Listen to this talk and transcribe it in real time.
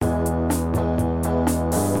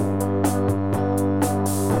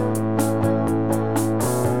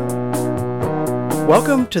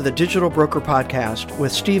Welcome to the Digital Broker Podcast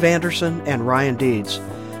with Steve Anderson and Ryan Deeds,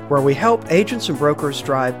 where we help agents and brokers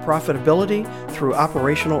drive profitability through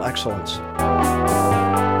operational excellence.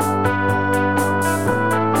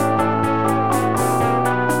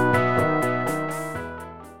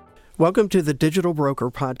 Welcome to the Digital Broker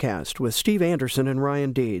Podcast with Steve Anderson and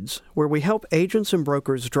Ryan Deeds, where we help agents and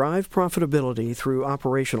brokers drive profitability through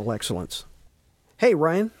operational excellence. Hey,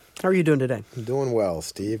 Ryan, how are you doing today? I'm doing well,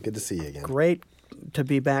 Steve. Good to see you again. Great to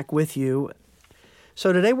be back with you.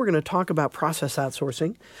 So today we're going to talk about process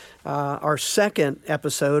outsourcing, our second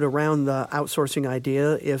episode around the outsourcing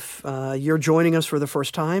idea. If you're joining us for the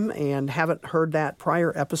first time and haven't heard that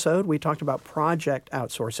prior episode, we talked about project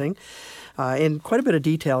outsourcing in quite a bit of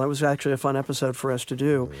detail. It was actually a fun episode for us to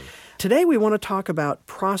do. Today we want to talk about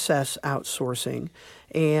process outsourcing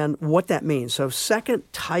and what that means. So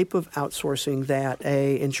second type of outsourcing that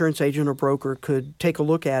a insurance agent or broker could take a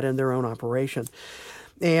look at in their own operation.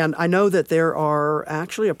 And I know that there are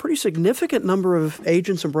actually a pretty significant number of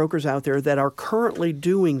agents and brokers out there that are currently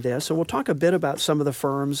doing this. And we'll talk a bit about some of the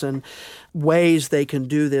firms and ways they can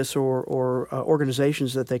do this or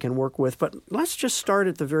organizations that they can work with. But let's just start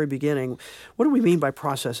at the very beginning. What do we mean by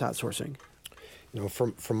process outsourcing? You know,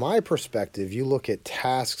 from my perspective, you look at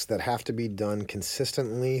tasks that have to be done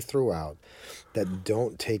consistently throughout that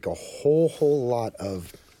don't take a whole lot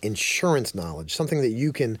of insurance knowledge, something that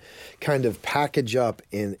you can kind of package up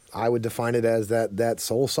in, I would define it as that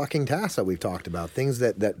soul-sucking task that we've talked about, things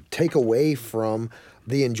that take away from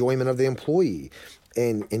the enjoyment of the employee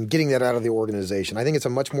and getting that out of the organization. I think it's a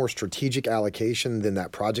much more strategic allocation than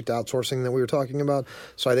that project outsourcing that we were talking about.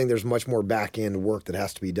 So I think there's much more back-end work that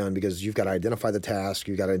has to be done because you've got to identify the task,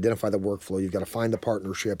 you've got to identify the workflow, you've got to find the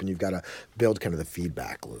partnership, and you've got to build kind of the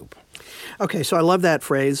feedback loop. Okay, so I love that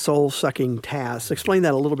phrase, soul-sucking tasks. Explain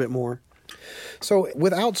that a little bit more. So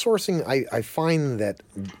with outsourcing, I find that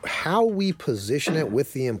how we position it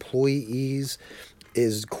with the employees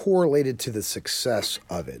is correlated to the success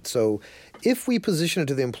of it. So if we position it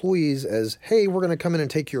to the employees as, hey, we're going to come in and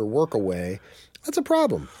take your work away, that's a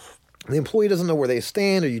problem. The employee doesn't know where they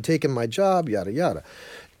stand. Are you taking my job? Yada, yada.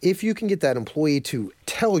 If you can get that employee to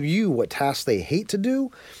tell you what tasks they hate to do,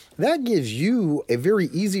 that gives you a very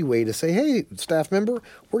easy way to say, hey, staff member,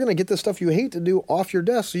 we're going to get the stuff you hate to do off your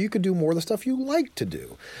desk so you can do more of the stuff you like to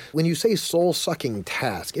do. When you say soul-sucking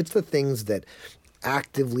task, it's the things that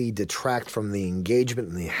actively detract from the engagement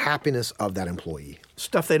and the happiness of that employee.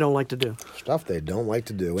 Stuff they don't like to do. Stuff they don't like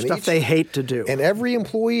to do. Stuff they hate to do. And every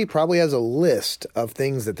employee probably has a list of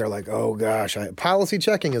things that they're like, oh gosh, policy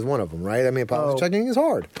checking is one of them, right? I mean, policy checking is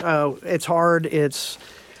hard. Oh, it's hard. It's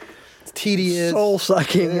tedious.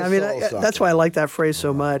 Soul-sucking. I mean, that's why I like that phrase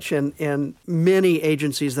so much. And many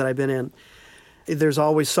agencies that I've been in, there's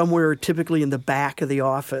always somewhere, typically in the back of the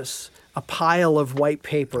office, a pile of white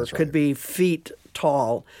paper. That's right. Could be feet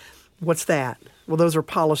tall. What's that? Well, those are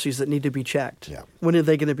policies that need to be checked. Yeah. When are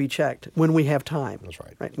they going to be checked? When we have time. That's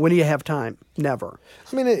right. When do you have time? Never.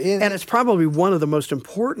 I mean, and it's probably one of the most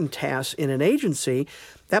important tasks in an agency.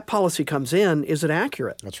 That policy comes in. Is it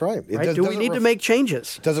accurate? That's right. Do we need to make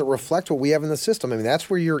changes? Does it reflect what we have in the system? I mean, that's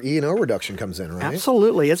where your E&O reduction comes in, right?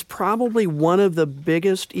 Absolutely. It's probably one of the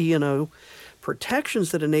biggest E&O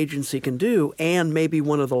protections that an agency can do, and maybe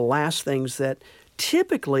one of the last things that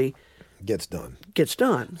typically gets done.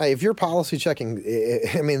 Hey, if you're policy checking,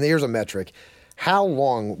 I mean, there's a metric. How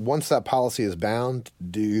long, once that policy is bound,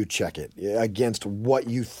 do you check it against what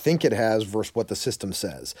you think it has versus what the system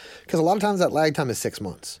says? Because a lot of times that lag time is 6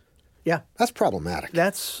 months. Yeah. That's problematic.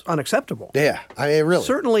 That's unacceptable. Yeah. I mean, really.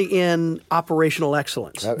 Certainly in operational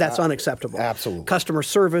excellence, that's unacceptable. Absolutely. Customer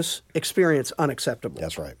service experience, unacceptable.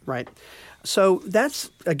 That's right. Right. So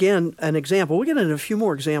that's, again, an example. We'll get into a few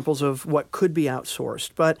more examples of what could be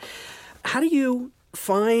outsourced. But how do you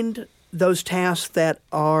find those tasks that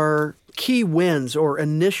are key wins or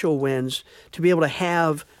initial wins to be able to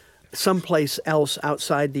have someplace else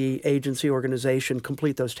outside the agency organization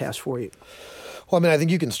complete those tasks for you? Well, I mean, I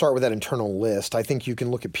think you can start with that internal list. I think you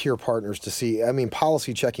can look at peer partners to see. I mean,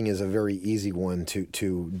 policy checking is a very easy one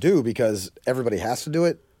to do because everybody has to do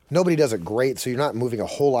it. Nobody does it great, so you're not moving a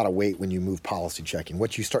whole lot of weight when you move policy checking.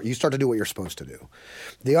 You start to do what you're supposed to do.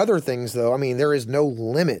 The other things, though, I mean, there is no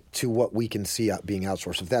limit to what we can see being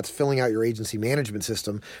outsourced. If that's filling out your agency management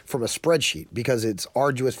system from a spreadsheet because it's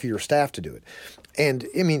arduous for your staff to do it. And,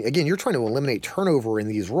 I mean, again, you're trying to eliminate turnover in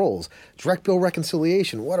these roles. Direct bill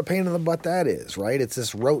reconciliation, what a pain in the butt that is, right? It's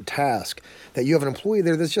this rote task that you have an employee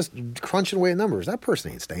there that's just crunching away at numbers. That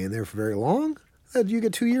person ain't staying there for very long. You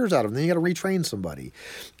get 2 years out of them, then you got to retrain somebody.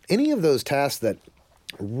 Any of those tasks that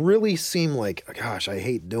really seem like, gosh, I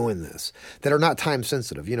hate doing this, that are not time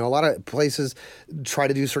sensitive. A lot of places try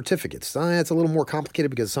to do certificates. It's a little more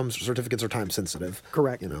complicated because some certificates are time sensitive.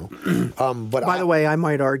 Correct. But By the way, I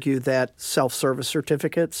might argue that self-service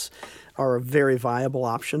certificates are a very viable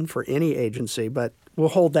option for any agency, but we'll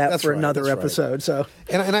hold that for another episode. Right. So,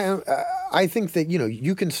 and I think that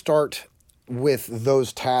you can start with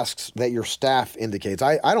those tasks that your staff indicates.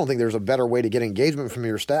 I don't think there's a better way to get engagement from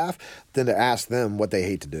your staff than to ask them what they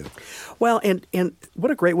hate to do. Well, and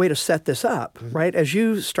what a great way to set this up, right? As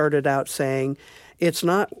you started out saying, it's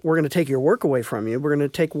not we're going to take your work away from you. We're going to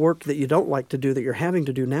take work that you don't like to do that you're having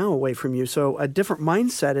to do now away from you. So a different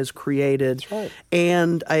mindset is created. That's right.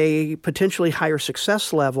 And a potentially higher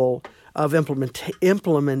success level of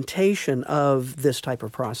implementation of this type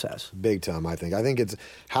of process. Big time, I think. I think it's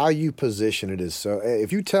how you position it is. So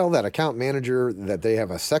if you tell that account manager that they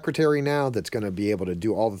have a secretary now that's going to be able to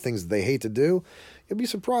do all the things that they hate to do, you'll be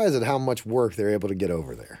surprised at how much work they're able to get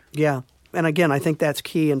over there. Yeah. And again, I think that's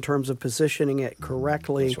key in terms of positioning it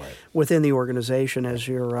correctly within the organization as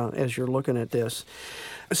you're looking at this.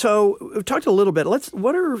 So we've talked a little bit.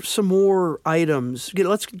 What are some more items?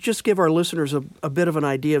 Let's just give our listeners a bit of an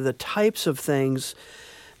idea of the types of things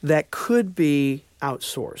that could be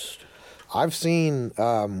outsourced. I've seen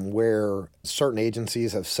where certain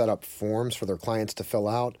agencies have set up forms for their clients to fill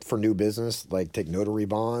out for new business, like take notary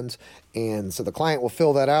bonds. And so the client will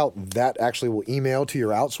fill that out. That actually will email to your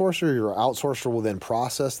outsourcer. Your outsourcer will then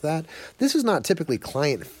process that. This is not typically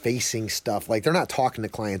client-facing stuff. Like they're not talking to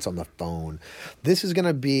clients on the phone. This is going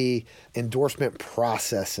to be endorsement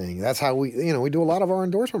processing. That's how we do a lot of our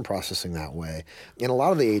endorsement processing that way. And a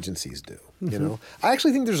lot of the agencies do. I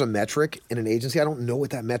actually think there's a metric in an agency. I don't know what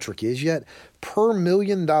that metric is yet. Per $1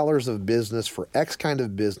 million of business for X kind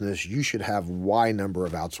of business, you should have Y number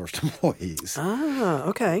of outsourced employees. Ah,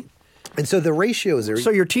 okay. And so the ratio is there. So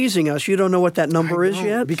you're teasing us. You don't know what that number is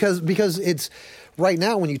yet? Because it's right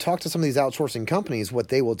now when you talk to some of these outsourcing companies, what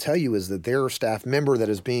they will tell you is that their staff member that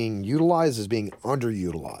is being utilized is being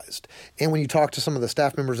underutilized. And when you talk to some of the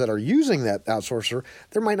staff members that are using that outsourcer,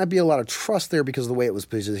 there might not be a lot of trust there because of the way it was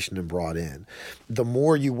positioned and brought in. The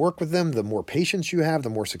more you work with them, the more patience you have, the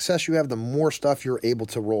more success you have, the more stuff you're able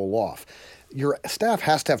to roll off. Your staff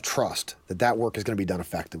has to have trust that that work is going to be done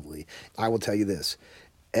effectively. I will tell you this.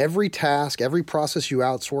 Every task, every process you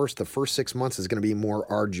outsource, the first 6 months is going to be more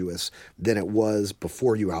arduous than it was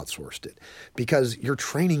before you outsourced it because you're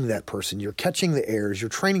training that person, you're catching the errors, you're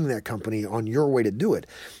training that company on your way to do it.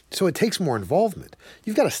 So it takes more involvement.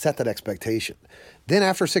 You've got to set that expectation. Then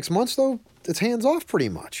after 6 months, though, it's hands off pretty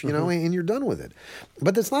much, and you're done with it.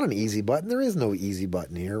 But that's not an easy button. There is no easy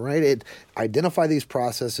button here, right? Identify these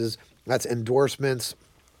processes. That's endorsements.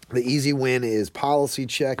 The easy win is policy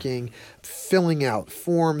checking, filling out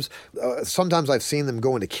forms. Sometimes I've seen them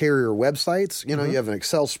go into carrier websites. You have an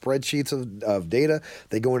Excel spreadsheets of data.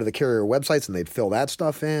 They go into the carrier websites and they fill that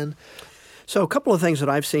stuff in. So a couple of things that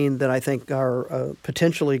I've seen that I think are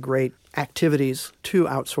potentially great activities to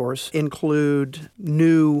outsource include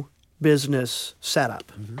new business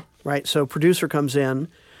setup, right? So producer comes in,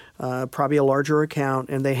 probably a larger account,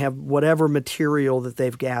 and they have whatever material that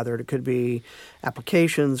they've gathered. It could be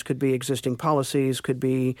applications, could be existing policies, could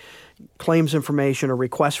be claims information or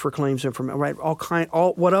requests for claims information, right?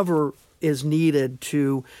 Whatever is needed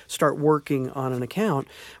to start working on an account.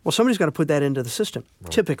 Well, somebody's got to put that into the system,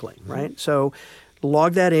 typically, right? So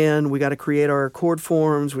log that in. We got to create our accord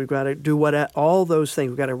forms. We've got to do all those things.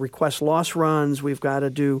 We've got to request loss runs. We've got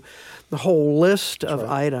to do the whole list of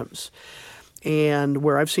items. And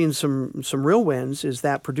where I've seen some real wins is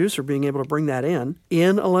that producer being able to bring that in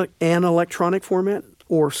an electronic format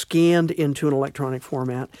or scanned into an electronic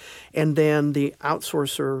format, and then the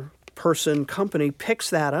outsourcer company picks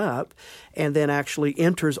that up and then actually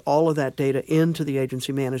enters all of that data into the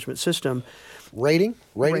agency management system. Rating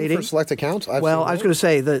for select accounts? I was going to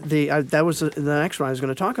say that was the next one I was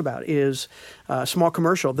going to talk about is small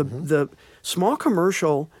commercial. The small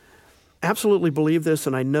commercial absolutely believe this,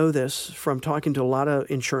 and I know this from talking to a lot of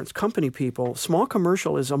insurance company people. Small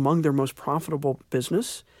commercial is among their most profitable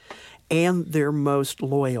business and their most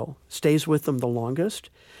loyal, stays with them the longest.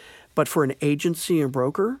 But for an agency and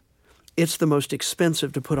broker, it's the most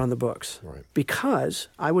expensive to put on the books. Right. Because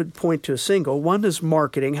I would point to a single. One is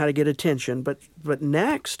marketing, how to get attention, but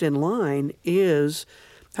next in line is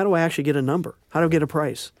how do I actually get a number? How do I get a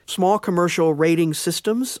price? Small commercial rating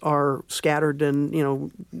systems are scattered,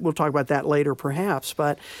 and we'll talk about that later perhaps,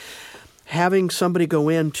 but having somebody go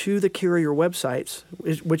into the carrier websites,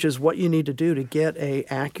 which is what you need to do to get an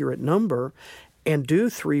accurate number, and do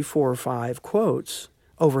 3, 4, 5 quotes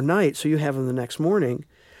overnight so you have them the next morning,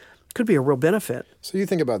 could be a real benefit. So you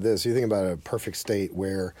think about this. You think about a perfect state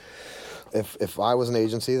where if I was an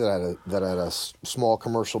agency that had a small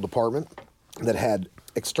commercial department that had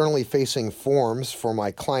externally facing forms for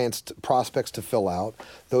my clients, prospects to fill out.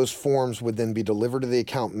 Those forms would then be delivered to the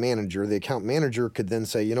account manager. The account manager could then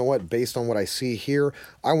say, you know what, based on what I see here,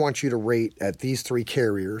 I want you to rate at these 3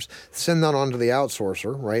 carriers, send that on to the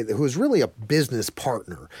outsourcer, right, who is really a business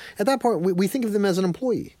partner. At that point, we think of them as an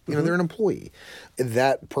employee. You know, they're an employee.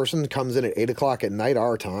 That person comes in at 8 o'clock at night,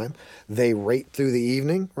 our time. They rate through the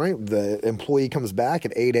evening, right? The employee comes back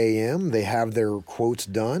at 8 a.m. They have their quotes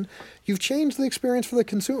done. You've changed the experience for the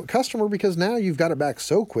customer because now you've got it back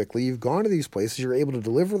so quickly. You've gone to these places. You're able to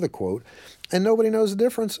deliver the quote, and nobody knows the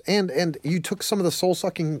difference. And you took some of the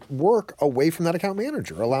soul-sucking work away from that account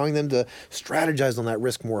manager, allowing them to strategize on that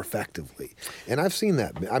risk more effectively. And I've seen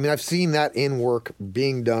that. I mean, I've seen that in work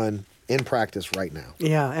being done in practice right now.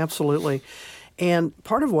 Yeah, absolutely. And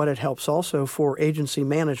part of what it helps also for agency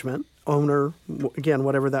management, owner, again,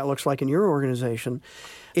 whatever that looks like in your organization,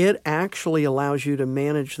 it actually allows you to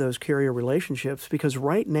manage those carrier relationships because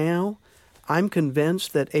right now I'm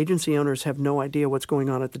convinced that agency owners have no idea what's going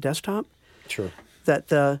on at the desktop. Sure. That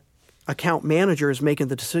the account manager is making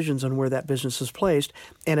the decisions on where that business is placed,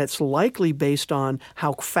 and it's likely based on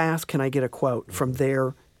how fast can I get a quote from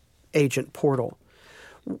their agent portal,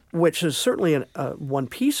 which is certainly one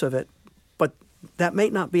piece of it, but that may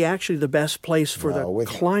not be actually the best place for the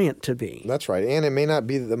client to be. That's right. And it may not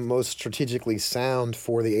be the most strategically sound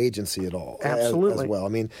for the agency at all. Absolutely. As well. I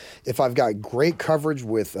mean, if I've got great coverage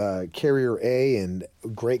with carrier A and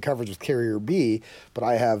great coverage with carrier B, but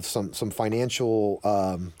I have some financial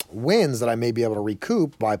wins that I may be able to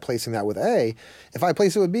recoup by placing that with A, if I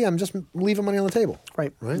place it with B, I'm just leaving money on the table.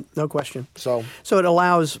 Right. No question. So it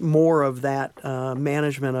allows more of that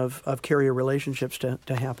management of carrier relationships to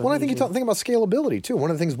happen. Well, I think you think about scalability too. One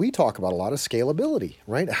of the things we talk about a lot is scalability,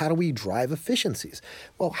 right? How do we drive efficiencies?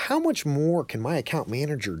 Well, how much more can my account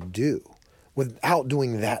manager do without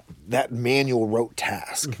doing that manual rote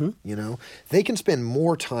task? You know, they can spend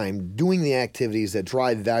more time doing the activities that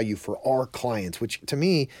drive value for our clients, which to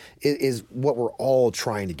me is what we're all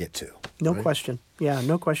trying to get to. No question. Yeah,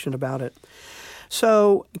 no question about it.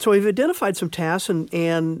 So we've identified some tasks,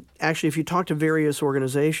 and actually, if you talk to various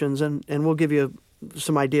organizations, and we'll give you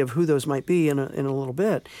some idea of who those might be in a little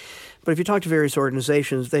bit, but if you talk to various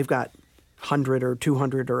organizations, they've got 100 or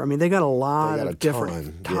 200, or they got a lot of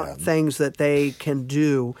different things that they can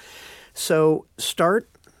do. So start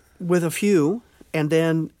with a few, and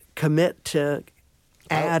then commit to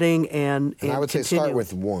adding and I would continue. say start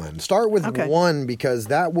with one. Start with one because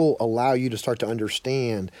that will allow you to start to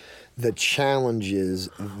understand the challenges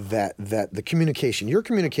that the communication, your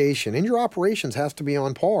communication and your operations has to be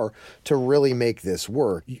on par to really make this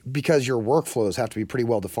work, because your workflows have to be pretty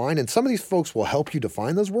well defined. And some of these folks will help you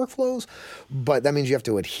define those workflows, but that means you have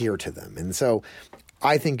to adhere to them. And so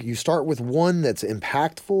I think you start with one that's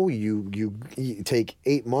impactful. You take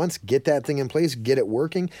 8 months, get that thing in place, get it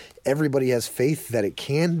working. Everybody has faith that it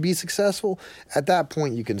can be successful. At that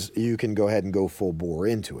point, you can go ahead and go full bore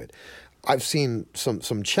into it. I've seen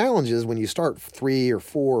some challenges when you start 3 or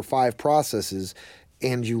 4 or 5 processes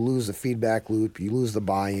and you lose the feedback loop, you lose the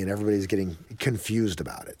buy-in, everybody's getting confused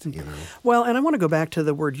about it, you know. Well, and I want to go back to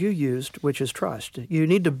the word you used, which is trust. You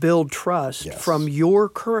need to build trust from your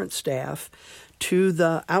current staff to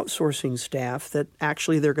the outsourcing staff that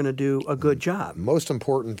actually they're going to do a good job. Most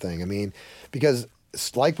important thing, because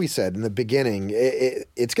like we said in the beginning,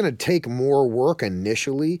 it's going to take more work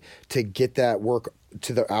initially to get that work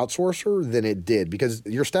to the outsourcer than it did, because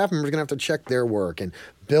your staff members are going to have to check their work and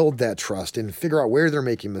build that trust and figure out where they're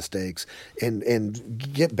making mistakes and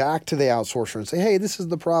get back to the outsourcer and say, hey, this is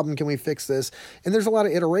the problem. Can we fix this? And there's a lot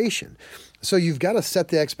of iteration. So you've got to set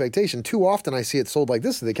the expectation. Too often I see it sold like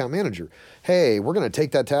this to the account manager. Hey, we're going to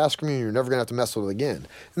take that task from you. You're never going to have to mess with it again.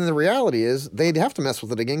 And the reality is they'd have to mess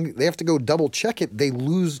with it again. They have to go double check it. They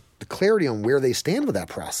lose the clarity on where they stand with that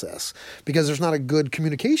process because there's not a good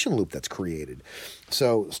communication loop that's created.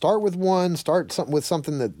 So start with one, with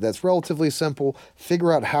something that's relatively simple,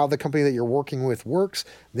 figure out how the company that you're working with works,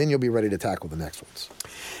 then you'll be ready to tackle the next ones.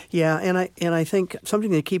 Yeah, and I think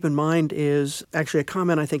something to keep in mind is actually a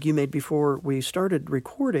comment I think you made before we started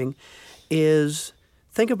recording is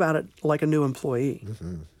think about it like a new employee,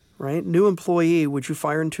 right? New employee, would you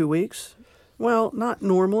fire in 2 weeks? Well, not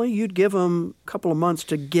normally. You'd give them a couple of months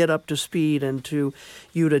to get up to speed and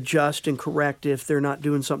you'd adjust and correct if they're not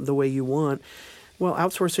doing something the way you want. Well,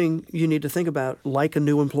 outsourcing, you need to think about like a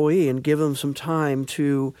new employee and give them some time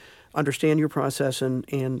to understand your process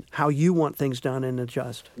and how you want things done and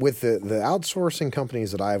adjust. With the outsourcing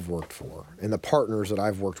companies that I've worked for and the partners that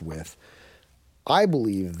I've worked with, I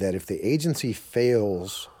believe that if the agency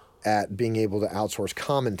fails at being able to outsource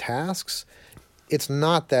common tasks, it's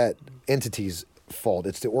not that entity's fault.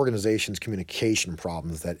 It's the organization's communication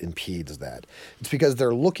problems that impedes that. It's because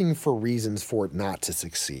they're looking for reasons for it not to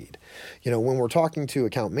succeed. When we're talking to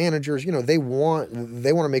account managers, they want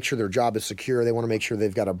to make sure their job is secure. They want to make sure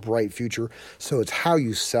they've got a bright future. So it's how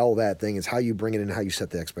you sell that thing. It's how you bring it in, how you set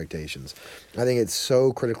the expectations. I think it's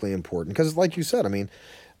so critically important because, like you said,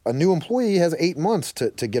 a new employee has 8 months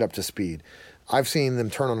to get up to speed. I've seen them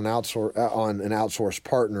turn on an outsourced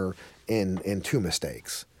partner in 2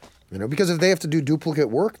 mistakes. Because if they have to do duplicate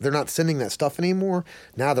work, they're not sending that stuff anymore.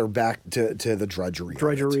 Now they're back to the drudgery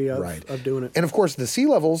of doing it. And of course, the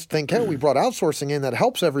C-levels think, hey, we brought outsourcing in. That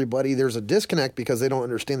helps everybody. There's a disconnect because they don't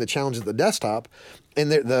understand the challenge at the desktop. And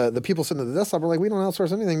the people sitting at the desktop are like, we don't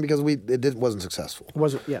outsource anything because it wasn't successful.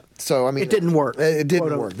 So, it didn't work. It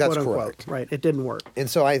didn't work. That's correct. Right. It didn't work. And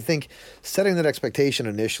so I think setting that expectation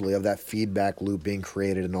initially of that feedback loop being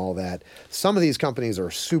created and all that, some of these companies are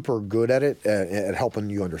super good at it, at helping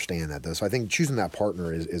you understand that, though. So I think choosing that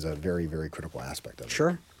partner is a very, very critical aspect of it.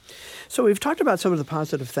 Sure. So we've talked about some of the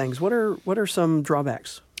positive things. What are some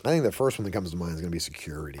drawbacks? I think the first one that comes to mind is going to be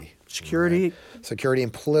security. Security? Right? Security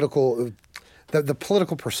and political... The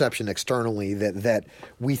political perception externally that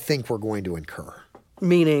we think we're going to incur.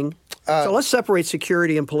 Meaning, so let's separate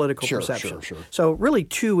security and political perception. Sure. So really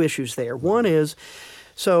 2 issues there. One is,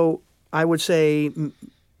 so I would say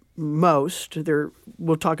we'll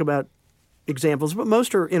talk about examples, but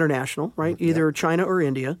most are international, right? Either China or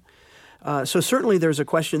India. So certainly there's a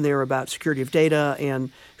question there about security of data and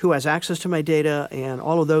who has access to my data and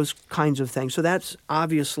all of those kinds of things. So that's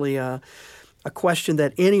obviously a question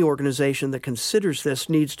that any organization that considers this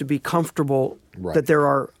needs to be comfortable that there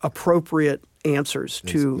are appropriate answers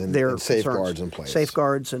to their and safeguards in place.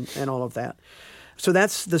 Safeguards and all of that. So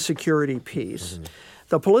that's the security piece. Mm-hmm.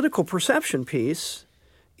 The political perception piece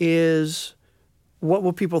is what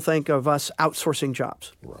will people think of us outsourcing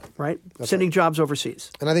jobs, right? Sending jobs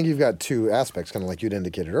overseas. And I think you've got 2 aspects, kind of like you'd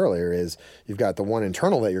indicated earlier, is you've got the one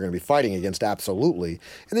internal that you're going to be fighting against, absolutely,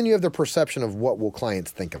 and then you have the perception of what will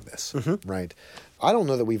clients think of this, right? I don't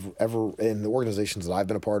know that we've ever, in the organizations that I've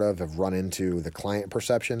been a part of, have run into the client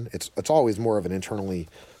perception. It's always more of an internally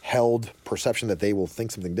held perception that they will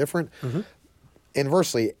think something different. Mm-hmm.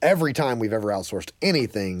 Inversely, every time we've ever outsourced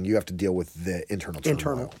anything, you have to deal with the internal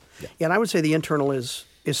turmoil. Yeah, and I would say the internal is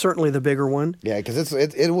certainly the bigger one. Yeah, because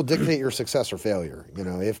it will dictate your success or failure.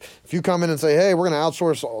 If you come in and say, hey, we're going to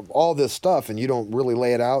outsource all this stuff, and you don't really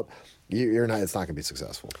lay it out, it's not going to be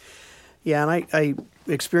successful. Yeah, and I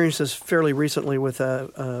experienced this fairly recently with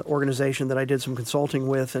a organization that I did some consulting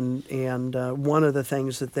with, and one of the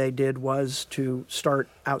things that they did was to start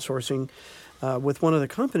outsourcing with one of the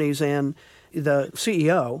companies, and the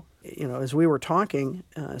CEO, as we were talking,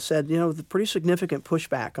 said, the pretty significant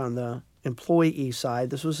pushback on the employee side.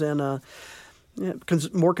 This was in a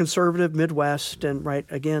more conservative Midwest and,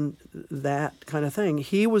 again, that kind of thing.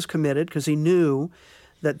 He was committed because he knew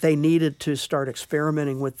that they needed to start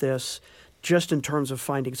experimenting with this just in terms of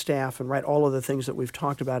finding staff and, all of the things that we've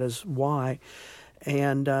talked about is why.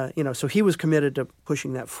 And, so he was committed to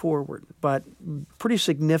pushing that forward. But pretty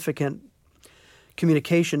significant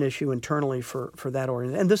communication issue internally for that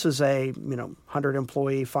organization. And this is a 100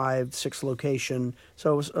 employee, 5-6 location,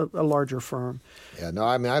 so it was a larger firm. Yeah, no,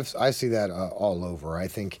 I see that all over. I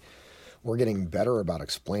think we're getting better about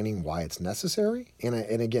explaining why it's necessary.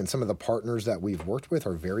 And again, some of the partners that we've worked with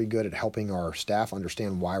are very good at helping our staff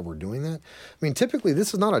understand why we're doing that. Typically,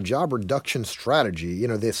 this is not a job reduction strategy.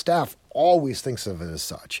 The staff always thinks of it as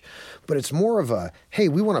such. But it's more of a, hey,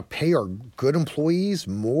 we want to pay our good employees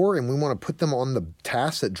more and we want to put them on the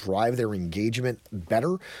tasks that drive their engagement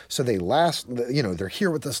better so they last, they're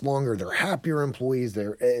here with us longer, they're happier employees,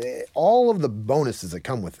 they're all of the bonuses that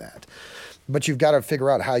come with that. But you've got to figure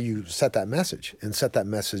out how you set that message and set that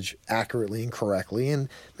message accurately and correctly and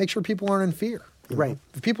make sure people aren't in fear. Right.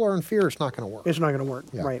 If people are in fear, it's not going to work. It's not going to work.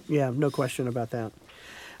 Yeah. Right. Yeah, no question about that.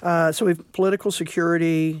 So we have political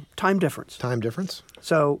security, time difference. Time difference.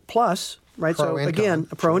 So plus, right? Pro so again,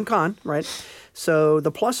 a pro and con, right? So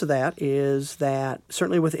the plus of that is that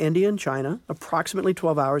certainly with India and China, approximately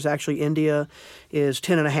 12 hours. Actually, India is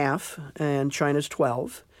 10 and a half and China's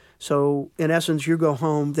 12. So in essence, you go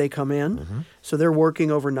home, they come in. Mm-hmm. So they're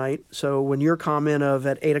working overnight. So when your comment of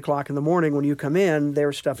at 8 o'clock in the morning, when you come in,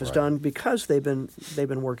 their stuff is done because they've been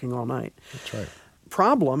working all night. That's right.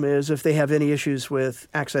 Problem is if they have any issues with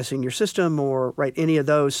accessing your system or any of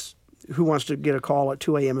those who wants to get a call at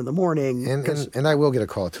 2 a.m. in the morning. And I will get a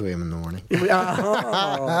call at 2 a.m. in the morning.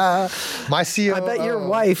 My COO. I bet your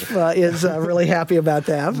wife is really happy about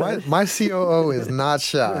that. My COO is not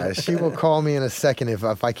shy. She will call me in a second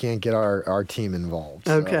if I can't get our team involved.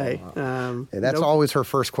 Okay. That's always her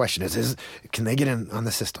first question is can they get in on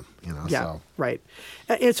the system? Yeah, right.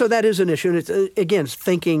 And so that is an issue. And it's, again,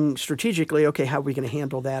 thinking strategically, okay, how are we going to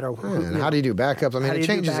handle that? And how do you do backups? I mean,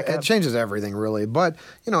 it changes everything, really. But,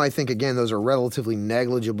 I think, again, those are relatively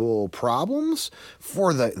negligible problems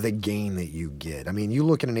for the gain that you get. I mean, you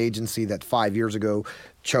look at an agency that 5 years ago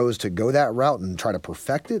chose to go that route and try to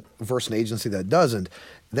perfect it versus an agency that doesn't.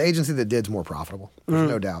 The agency that did is more profitable, there's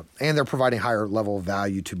no doubt. And they're providing higher level of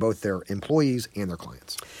value to both their employees and their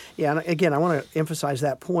clients. Yeah, and again, I want to emphasize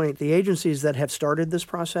that point. The agencies that have started this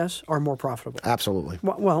process are more profitable. Absolutely.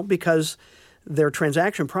 Well, because their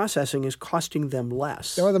transaction processing is costing them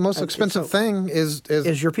less. The most expensive thing is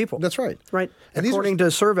your people. That's right. Right. And according to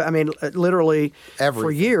survey, I mean, literally for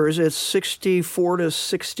years, it's 64 to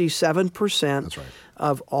 67% That's right.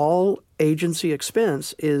 of all agency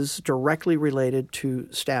expense is directly related to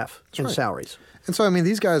staff and salaries. And so, I mean,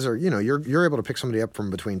 these guys are, you're able to pick somebody up from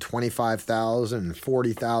between $25,000 and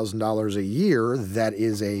 $40,000 a year that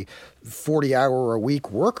is a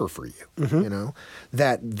 40-hour-a-week worker for you,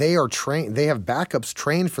 that they are trained, they have backups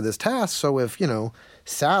trained for this task. So if,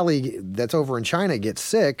 Sally that's over in China gets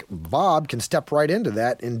sick, Bob can step right into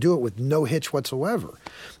that and do it with no hitch whatsoever.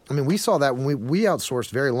 I mean, we saw that when we outsourced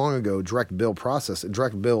very long ago direct bill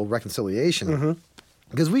reconciliation.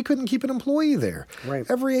 Because we couldn't keep an employee there. Right.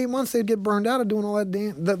 Every 8 months, they'd get burned out of doing all that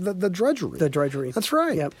the drudgery. The drudgery. That's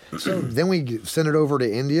right. Yep. So then we sent it over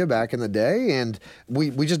to India back in the day, and we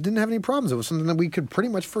just didn't have any problems. It was something that we could pretty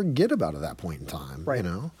much forget about at that point in time. Right.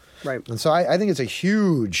 Right. And so I think it's a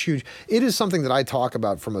huge, it is something that I talk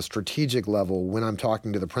about from a strategic level when I'm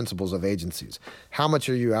talking to the principals of agencies. How much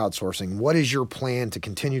are you outsourcing? What is your plan to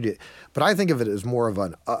continue to, but I think of it as more of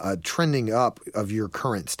a trending up of your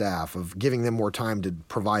current staff, of giving them more time to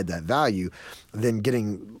provide that value than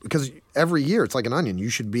because every year it's like an onion. You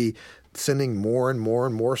should be sending more and more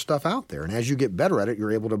and more stuff out there. And as you get better at it,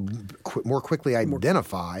 you're able to more quickly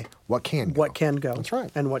identify what can go. What can go. That's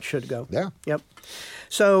right. And what should go. Yeah. Yep.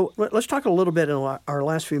 So let's talk a little bit in our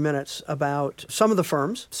last few minutes about some of the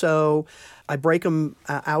firms. So I break them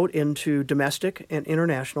out into domestic and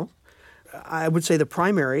international. I would say the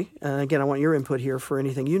primary, again, I want your input here for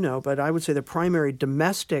anything you know, but I would say the primary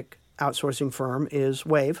domestic outsourcing firm is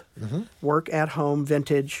Wave, Work at Home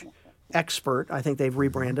Vintage Expert. I think they've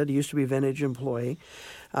rebranded. It used to be Vintage Employee.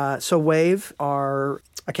 So Wave are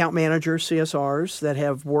account managers, CSRs, that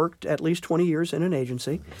have worked at least 20 years in an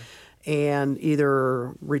agency and either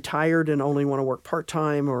retired and only want to work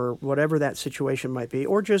part-time or whatever that situation might be,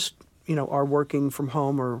 or just, are working from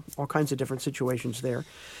home, or all kinds of different situations there.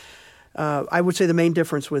 I would say the main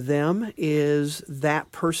difference with them is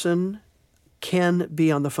that person can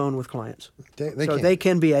be on the phone with clients. They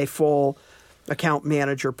can be a full account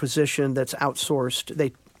manager position that's outsourced.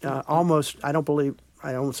 They almost, I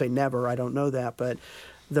won't say never, I don't know that, but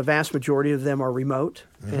the vast majority of them are remote.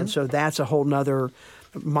 And so that's a whole nother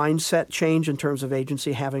mindset change in terms of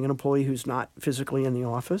agency, having an employee who's not physically in the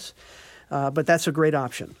office. But that's a great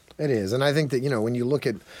option. It is. And I think that, when you look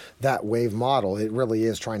at that Wave model, it really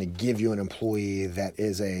is trying to give you an employee that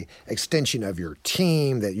is a extension of your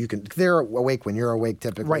team, that they're awake when you're awake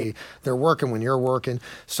typically. Right. They're working when you're working.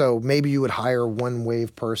 So maybe you would hire one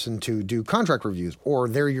Wave person to do contract reviews, or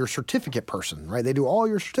they're your certificate person, right? They do all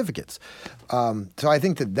your certificates. So I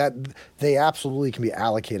think that they absolutely can be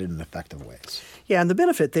allocated in effective ways. Yeah, and the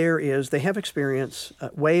benefit there is they have experience.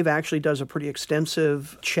 Wave actually does a pretty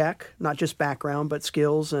extensive check, not just background, but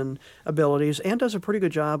skills and abilities, and does a pretty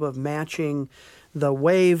good job of matching the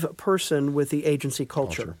Wave person with the agency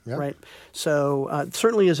culture. Yep. Right? So it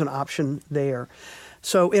certainly is an option there.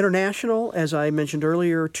 So international, as I mentioned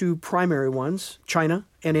earlier, two primary ones, China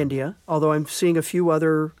and India, although I'm seeing a few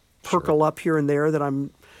other perkle up here and there that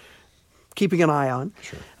I'm keeping an eye on.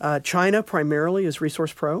 Sure. China primarily is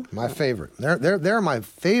Resource Pro. My favorite. They're my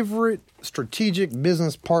favorite strategic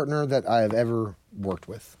business partner that I have ever worked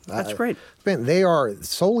with. That's great. They are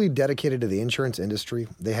solely dedicated to the insurance industry.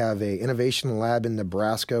 They have an innovation lab in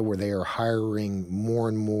Nebraska where they are hiring more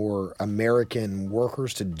and more American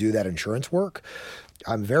workers to do that insurance work.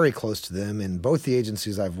 I'm very close to them, and both the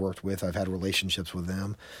agencies I've worked with, I've had relationships with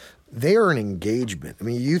them. They are an engagement. I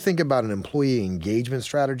mean, you think about an employee engagement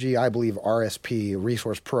strategy. I believe RSP,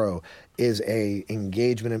 Resource Pro, is an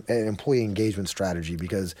employee engagement strategy,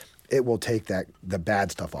 because it will take the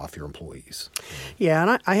bad stuff off your employees. Yeah,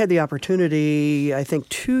 and I had the opportunity, I think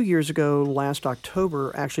 2 years ago, last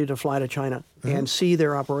October, actually to fly to China and see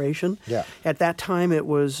their operation. Yeah. At that time, it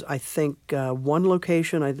was, I think, one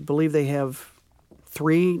location. I believe they have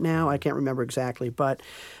 3 now. I can't remember exactly, but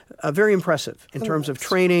very impressive in terms of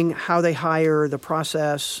training, how they hire, the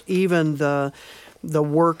process, even the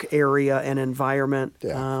work area and environment.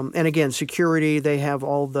 Yeah. And again, security, they have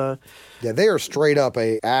all the... Yeah, they are straight up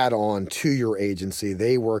a add-on to your agency.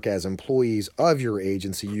 They work as employees of your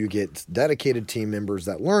agency. You get dedicated team members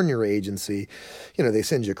that learn your agency. You know, they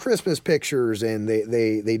send you Christmas pictures, and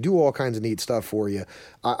they do all kinds of neat stuff for you.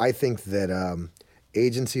 I think that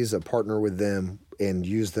agencies that partner with them and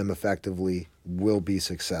use them effectively will be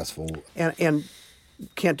successful. And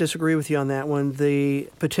can't disagree with you on that one. The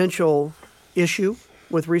potential issue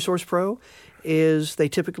with Resource Pro is they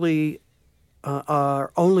typically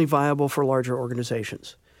are only viable for larger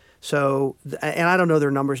organizations. So, and I don't know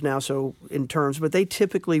their numbers now, so in terms, but they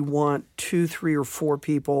typically want 2, 3, or 4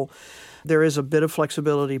 people. There is a bit of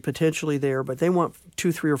flexibility potentially there, but they want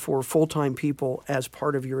 2, 3, or 4 full-time people as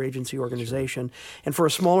part of your agency organization. And for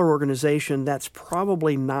a smaller organization, that's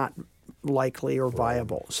probably not likely or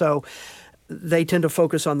viable. So they tend to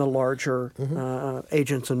focus on the larger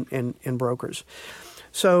agents and brokers.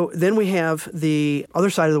 So then we have the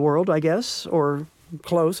other side of the world, I guess, or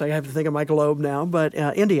close. I have to think of my globe now, but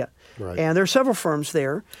India. Right. And there are several firms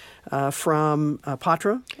there from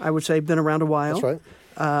Patra, I would say, been around a while. That's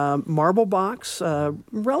right. Marble Box,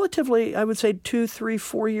 relatively, I would say 2, 3,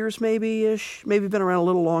 4 years maybe-ish, maybe been around a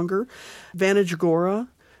little longer. Vantage Agora.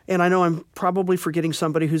 And I know I'm probably forgetting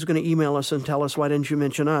somebody who's going to email us and tell us, why didn't you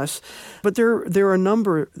mention us? But there are a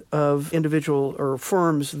number of individual or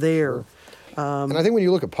firms there. And I think when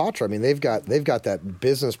you look at Patra, I mean, they've got that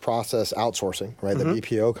business process outsourcing, right? The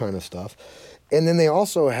BPO kind of stuff. And then they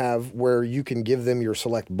also have where you can give them your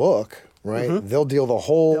select book, right? They'll deal the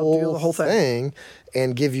whole thing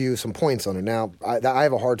and give you some points on it. Now, I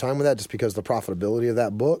have a hard time with that just because the profitability of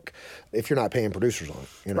that book, if you're not paying producers on it,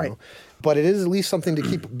 you know. Right. But it is at least something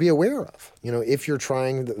to be aware of. You know, if you're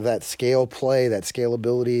trying that scale play, that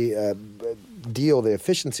scalability deal, the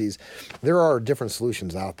efficiencies, there are different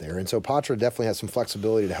solutions out there. And so Patra definitely has some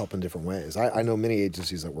flexibility to help in different ways. I know many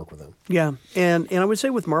agencies that work with them. Yeah, and I would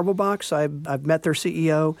say with Marble Box, I've met their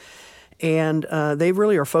CEO, and they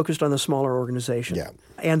really are focused on the smaller organization. Yeah.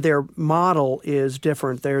 And their model is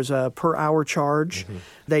different. There's a per-hour charge.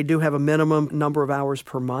 They do have a minimum number of hours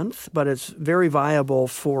per month, but it's very viable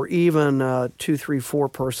for even a 2, 3,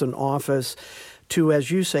 4-person office to,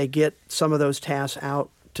 as you say, get some of those tasks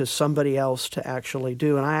out to somebody else to actually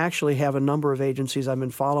do. And I actually have a number of agencies I've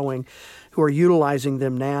been following who are utilizing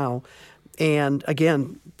them now. And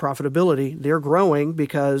again, profitability, they're growing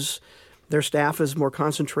because their staff is more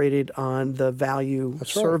concentrated on the value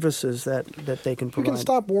services that they can provide. You can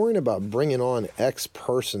stop worrying about bringing on X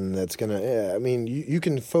person that's going to, I mean, you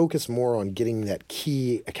can focus more on getting that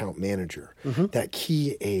key account manager, that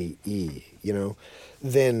key AE, you know,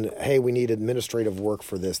 than, hey, we need administrative work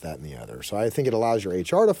for this, that, and the other. So I think it allows your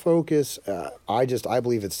HR to focus. I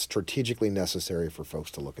believe it's strategically necessary for folks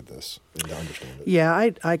to look at this and to understand it. Yeah,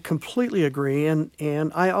 I completely agree.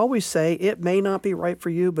 And I always say it may not be right for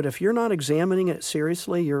you, but if you're not examining it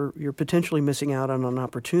seriously, you're potentially missing out on an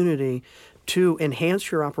opportunity to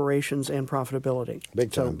enhance your operations and profitability.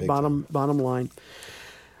 Big time, Bottom line.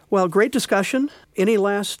 Well, great discussion. Any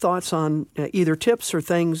last thoughts on either tips or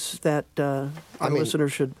things that our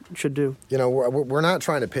listeners should do? You know, we're not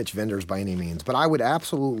trying to pitch vendors by any means, but I would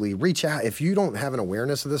absolutely reach out. If you don't have an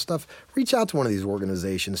awareness of this stuff, reach out to one of these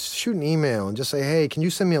organizations, shoot an email and just say, hey, can you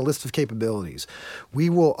send me a list of capabilities? We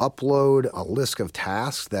will upload a list of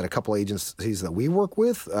tasks that a couple agencies that we work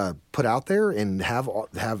with put out there and have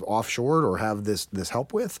offshored or have this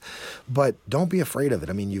help with. But don't be afraid of it.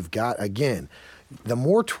 I mean, you've got, again, the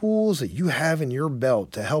more tools that you have in your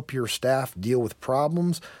belt to help your staff deal with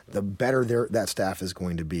problems, the better that staff is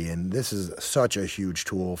going to be. And this is such a huge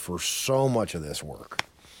tool for so much of this work.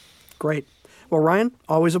 Great. Well, Ryan,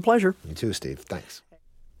 always a pleasure. You too, Steve. Thanks.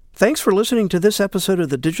 Thanks for listening to this episode of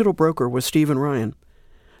The Digital Broker with Steve and Ryan.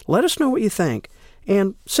 Let us know what you think,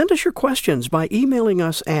 and send us your questions by emailing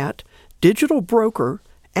us at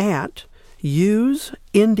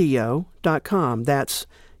digitalbroker@useindio.com. That's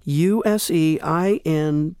USEINDIO.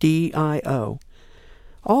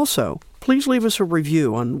 Also, please leave us a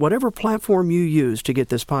review on whatever platform you use to get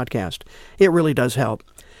this podcast. It really does help.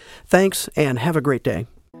 Thanks, and have a great day.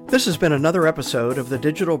 This has been another episode of the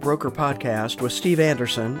Digital Broker Podcast with Steve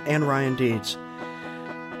Anderson and Ryan Dietz.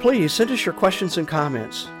 Please send us your questions and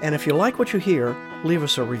comments, and if you like what you hear, leave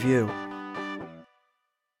us a review.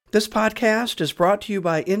 This podcast is brought to you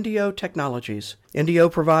by Indio Technologies. Indio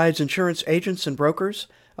provides insurance agents and brokers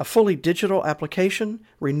a fully digital application,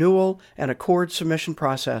 renewal, and accord submission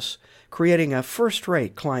process, creating a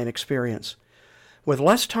first-rate client experience. With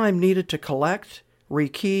less time needed to collect,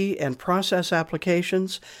 rekey, and process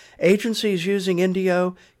applications, agencies using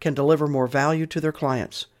Indio can deliver more value to their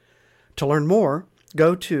clients. To learn more,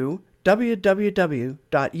 go to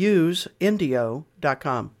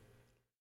www.useindio.com.